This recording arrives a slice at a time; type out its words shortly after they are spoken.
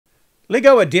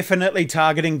LEGO are definitely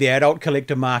targeting the adult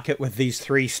collector market with these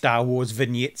 3 Star Wars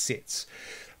vignette sets.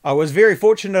 I was very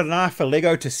fortunate enough for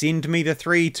LEGO to send me the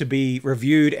 3 to be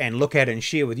reviewed and look at and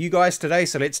share with you guys today,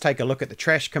 so let's take a look at the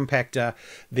Trash Compactor,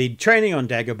 the Training on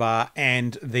Dagobah,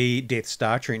 and the Death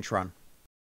Star Trench Run.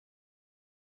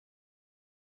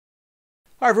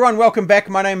 Hi everyone, welcome back.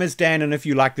 My name is Dan, and if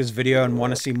you like this video and want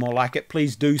to see more like it,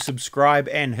 please do subscribe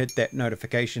and hit that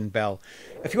notification bell.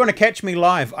 If you want to catch me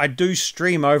live, I do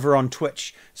stream over on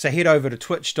Twitch, so head over to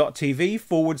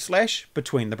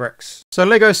twitch.tv/BetweenTheBricks. So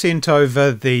LEGO sent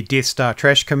over the Death Star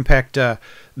Trash Compactor,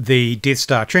 the Death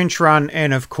Star Trench Run,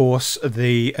 and of course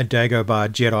the Dagobah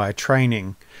Jedi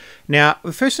Training. Now,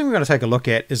 the first thing we're going to take a look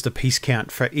at is the piece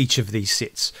count for each of these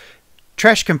sets.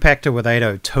 Trash Compactor with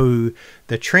 802,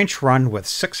 the Trench Run with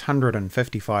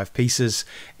 655 pieces,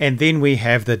 and then we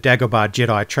have the Dagobah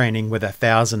Jedi Training with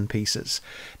 1,000 pieces.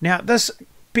 Now this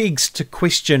begs to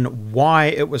question why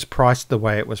it was priced the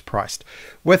way it was priced.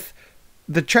 With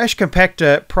the Trash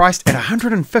Compactor priced at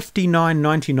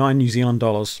 $159.99 New Zealand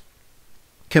dollars,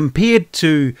 compared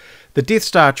to the Death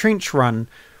Star Trench Run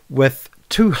with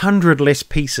 200 less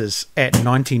pieces at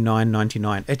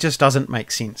 $99.99. It just doesn't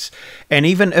make sense. And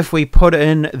even if we put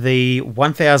in the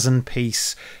 1,000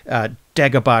 piece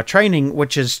Dagobah Training,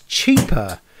 which is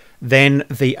cheaper than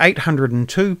the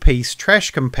 802 piece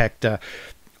Trash Compactor,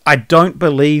 I don't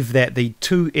believe that the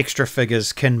 2 extra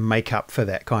figures can make up for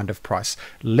that kind of price.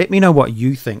 Let me know what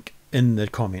you think in the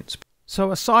comments.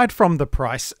 So aside from the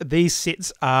price, these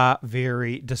sets are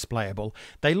very displayable.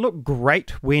 They look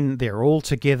great when they're all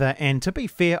together, and to be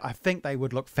fair, I think they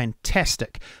would look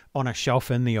fantastic on a shelf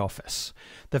in the office.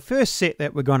 The first set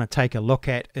that we're going to take a look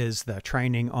at is the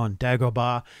Training on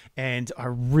Dagobah, and I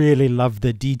really love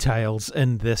the details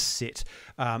in this set.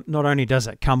 Not only does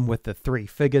it come with the 3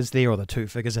 figures there, or the 2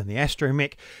 figures in the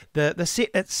astromech, the set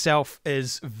itself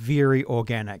is very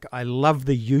organic. I love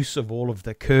the use of all of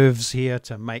the curves here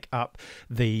to make up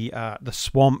the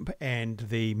swamp and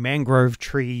the mangrove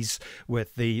trees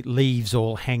with the leaves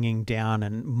all hanging down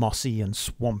and mossy and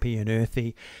swampy and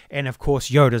earthy, and of course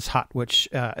Yoda's hut, which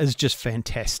is just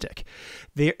fantastic.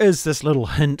 There is this little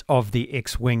hint of the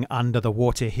X-Wing under the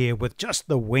water here with just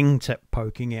the wingtip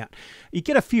poking out. You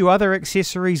get a few other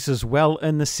accessories as well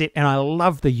in the set, and I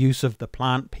love the use of the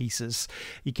plant pieces.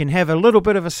 You can have a little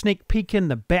bit of a sneak peek in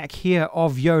the back here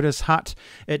of Yoda's hut.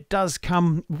 It does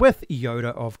come with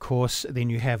Yoda, of course. Then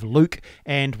you have Luke,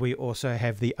 and we also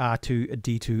have the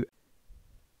R2-D2.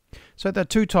 So the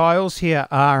 2 tiles here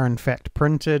are in fact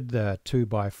printed, the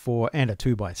 2x4 and a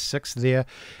 2x6 there.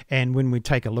 And when we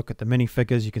take a look at the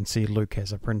minifigures, you can see Luke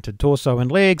has a printed torso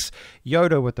and legs,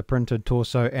 Yoda with the printed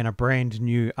torso, and a brand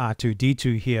new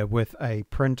R2-D2 here with a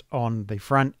print on the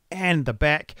front and the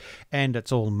back, and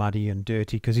it's all muddy and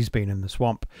dirty because he's been in the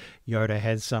swamp. Yoda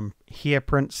has some hair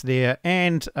prints there,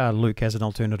 and Luke has an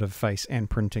alternative face and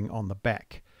printing on the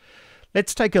back.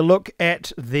 Let's take a look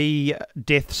at the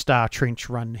Death Star Trench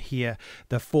Run here.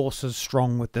 The Force is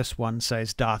strong with this one,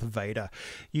 says Darth Vader.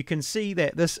 You can see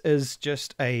that this is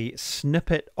just a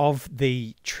snippet of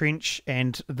the trench,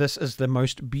 and this is the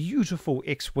most beautiful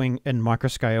X-Wing in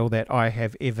microscale that I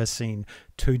have ever seen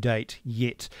to date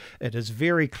yet. It is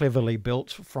very cleverly built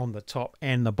from the top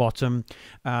and the bottom.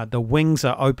 The wings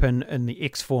are open in the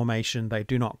X formation. They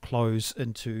do not close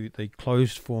into the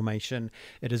closed formation.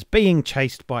 It is being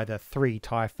chased by the 3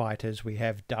 TIE fighters. We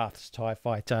have Darth's TIE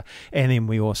fighter, and then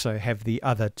we also have the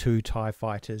other 2 TIE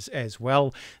fighters as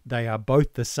well. They are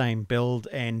both the same build,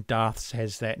 and Darth's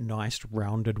has that nice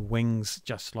rounded wings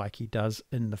just like he does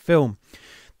in the film.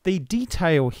 The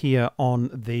detail here on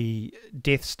the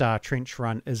Death Star Trench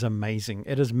Run is amazing.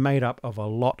 It is made up of a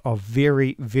lot of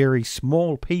very, very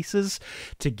small pieces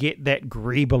to get that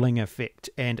greebling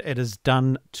effect, and it is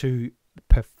done to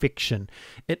perfection.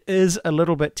 It is a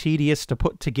little bit tedious to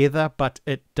put together, but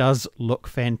it does look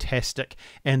fantastic,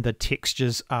 and the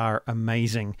textures are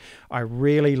amazing. I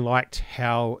really liked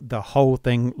how the whole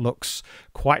thing looks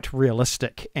quite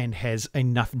realistic and has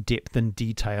enough depth and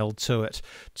detail to it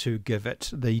to give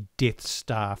it the Death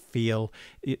Star feel.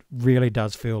 It really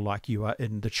does feel like you are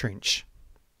in the trench.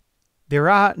 There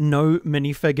are no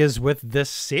minifigures with this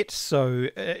set, so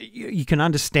you can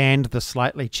understand the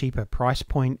slightly cheaper price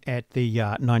point at the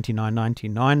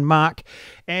 $99.99 mark,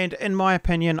 and in my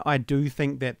opinion, I do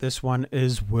think that this one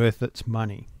is worth its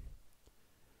money.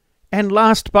 And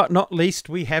last but not least,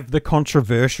 we have the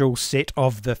controversial set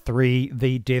of the 3,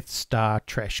 the Death Star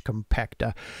Trash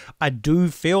Compactor. I do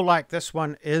feel like this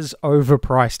one is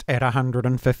overpriced at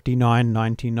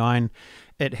 $159.99.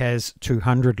 It has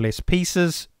 200 less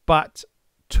pieces, but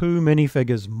 2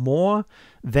 minifigures more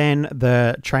than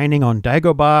the training on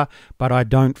Dagobah, but I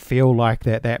don't feel like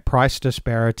that price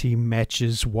disparity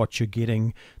matches what you're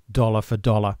getting dollar for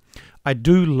dollar. I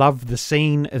do love the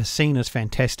scene. The scene is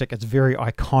fantastic. It's very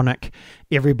iconic.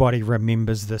 Everybody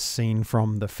remembers this scene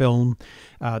from the film.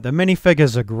 The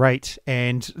minifigures are great,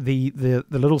 and the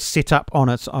little setup on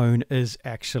its own is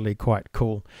actually quite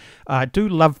cool. I do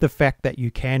love the fact that you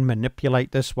can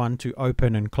manipulate this one to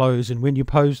open and close, and when you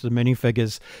pose the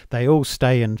minifigures, they all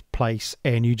stay in place,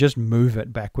 and you just move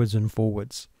it backwards and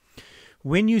forwards.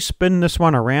 When you spin this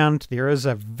one around, there is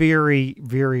a very,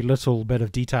 very little bit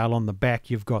of detail on the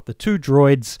back. You've got the 2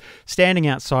 droids standing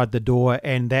outside the door,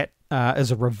 and that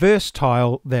is a reverse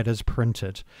tile that is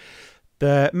printed.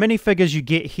 The minifigures you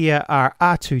get here are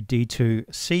R2-D2,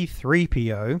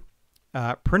 C3PO,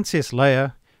 Princess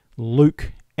Leia,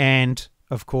 Luke, and,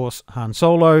 of course, Han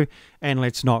Solo. And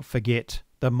let's not forget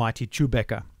the mighty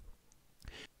Chewbacca.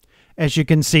 As you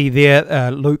can see there,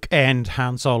 Luke and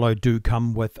Han Solo do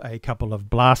come with a couple of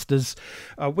blasters.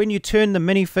 When you turn the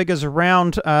minifigures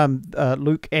around,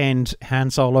 Luke and Han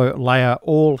Solo, Leia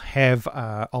all have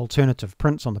alternative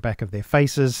prints on the back of their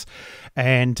faces,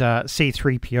 and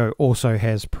C3PO also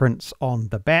has prints on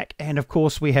the back, and of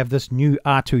course we have this new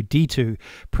R2-D2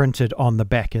 printed on the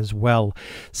back as well.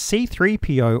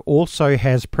 C3PO also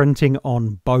has printing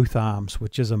on both arms,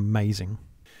 which is amazing.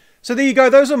 So there you go.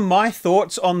 Those are my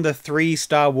thoughts on the 3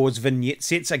 Star Wars vignette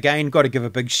sets. Again, got to give a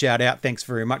big shout out. Thanks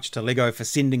very much to LEGO for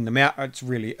sending them out. It's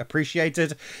really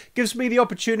appreciated. Gives me the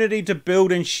opportunity to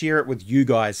build and share it with you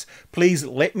guys. Please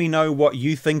let me know what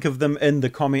you think of them in the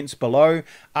comments below.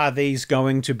 Are these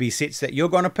going to be sets that you're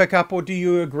going to pick up, or do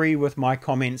you agree with my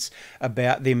comments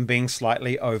about them being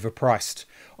slightly overpriced?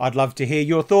 I'd love to hear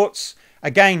your thoughts.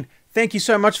 Again, thank you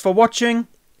so much for watching.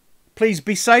 Please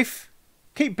be safe,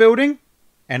 keep building,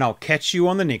 and I'll catch you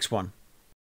on the next one.